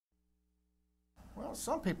Well,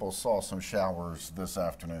 some people saw some showers this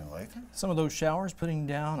afternoon, Lathan. Some of those showers putting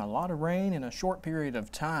down a lot of rain in a short period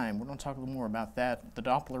of time. We're going to talk a little more about that. The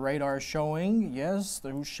Doppler radar is showing, yes,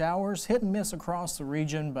 those showers hit and miss across the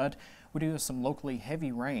region, but we do have some locally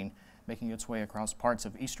heavy rain making its way across parts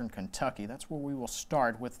of eastern Kentucky. That's where we will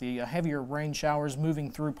start with the heavier rain showers moving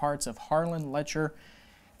through parts of Harlan, Letcher,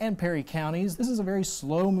 and Perry counties. This is a very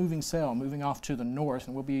slow-moving cell moving off to the north,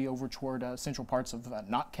 and we'll be over toward central parts of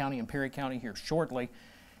Knott County and Perry County here shortly.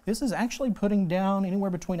 This is actually putting down anywhere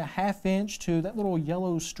between a ½ inch to that little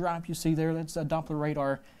yellow stripe you see there. That's a Doppler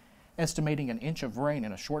radar estimating an inch of rain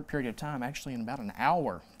in a short period of time, actually in about an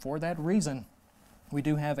hour. For that reason, we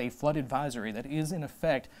do have a flood advisory that is in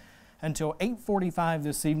effect until 8:45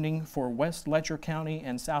 this evening for West Letcher County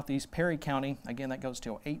and Southeast Perry County. Again, that goes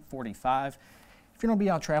till 8:45. If you're going to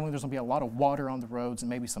be out traveling, there's going to be a lot of water on the roads and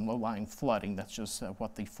maybe some low-lying flooding. That's just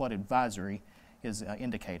what the flood advisory is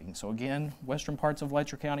indicating. So again, western parts of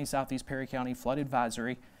Letcher County, Southeast Perry County, flood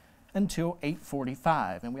advisory until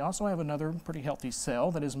 8:45. And we also have another pretty healthy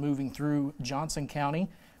cell that is moving through Johnson County.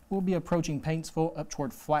 We'll be approaching Paintsville up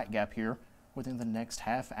toward Flat Gap here within the next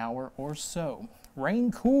half hour or so.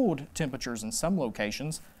 Rain-cooled temperatures in some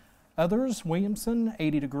locations. Others, Williamson,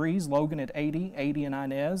 80 degrees, Logan at 80, 80 in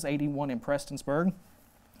Inez, 81 in Prestonsburg,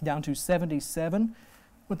 down to 77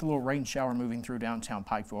 with a little rain shower moving through downtown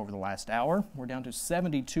Pikeville over the last hour. We're down to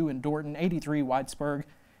 72 in Dorton, 83 Whitesburg,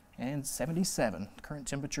 and 77 current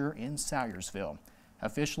temperature in Salyersville.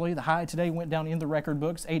 Officially, the high today went down in the record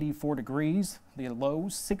books, 84 degrees, the low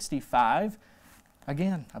 65.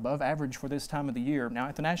 Again, above average for this time of the year. Now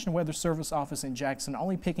at the National Weather Service office in Jackson,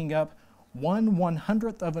 only picking up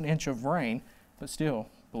 1/100th of an inch of rain, but still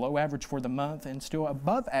below average for the month and still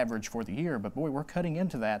above average for the year. But boy, we're cutting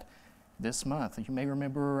into that this month. You may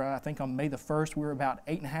remember, I think on May the 1st, we were about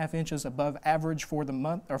 8.5 inches above average for the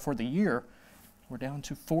month or for the year. We're down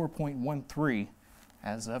to 4.13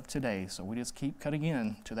 as of today. So we just keep cutting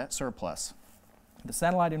in to that surplus. The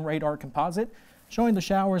satellite and radar composite showing the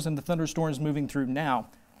showers and the thunderstorms moving through now.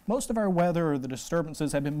 Most of our weather or the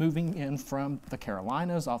disturbances have been moving in from the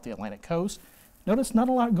Carolinas off the Atlantic coast. Notice not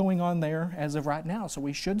a lot going on there as of right now, so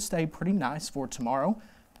we should stay pretty nice for tomorrow.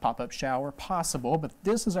 Pop-up shower possible, but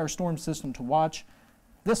this is our storm system to watch.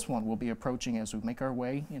 This one will be approaching as we make our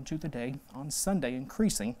way into the day on Sunday,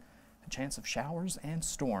 increasing the chance of showers and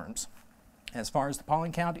storms. As far as the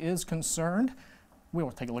pollen count is concerned, we'll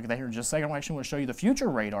take a look at that here in just a second. Actually, we'll show you the future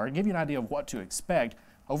radar to give you an idea of what to expect.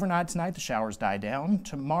 Overnight tonight, the showers die down.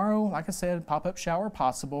 Tomorrow, like I said, pop-up shower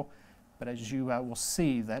possible, but as you will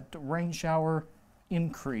see, that rain shower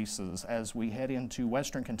increases as we head into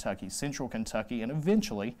western Kentucky, central Kentucky, and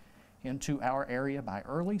eventually into our area by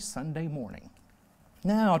early Sunday morning.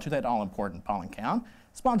 Now to that all-important pollen count,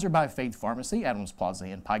 sponsored by Faith Pharmacy, Adams Plaza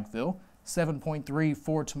in Pikeville. 7.3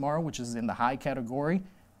 for tomorrow, which is in the high category.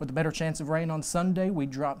 With a better chance of rain on Sunday, we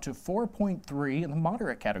drop to 4.3 in the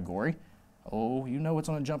moderate category. Oh, you know it's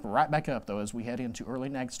going to jump right back up, though, as we head into early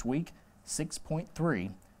next week,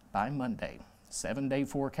 6.3 by Monday. 7-day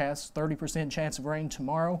forecast, 30% chance of rain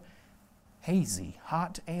tomorrow. Hazy,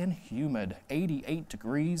 hot, and humid, 88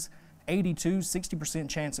 degrees, 82, 60%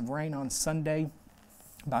 chance of rain on Sunday.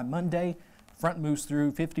 By Monday, front moves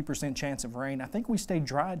through, 50% chance of rain. I think we stay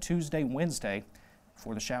dry Tuesday, Wednesday,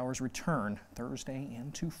 before the showers return Thursday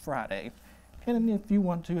into Friday. And if you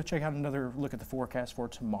want to check out another look at the forecast for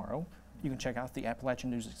tomorrow, you can check out the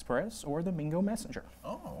Appalachian News Express or the Mingo Messenger.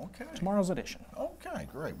 Oh, okay. Tomorrow's edition. Okay,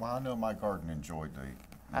 great. Well, I know my garden enjoyed the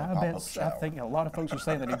I think a lot of folks are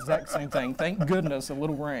saying that exact same thing. Thank goodness a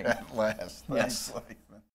little rain. At last. Yes. Thanks.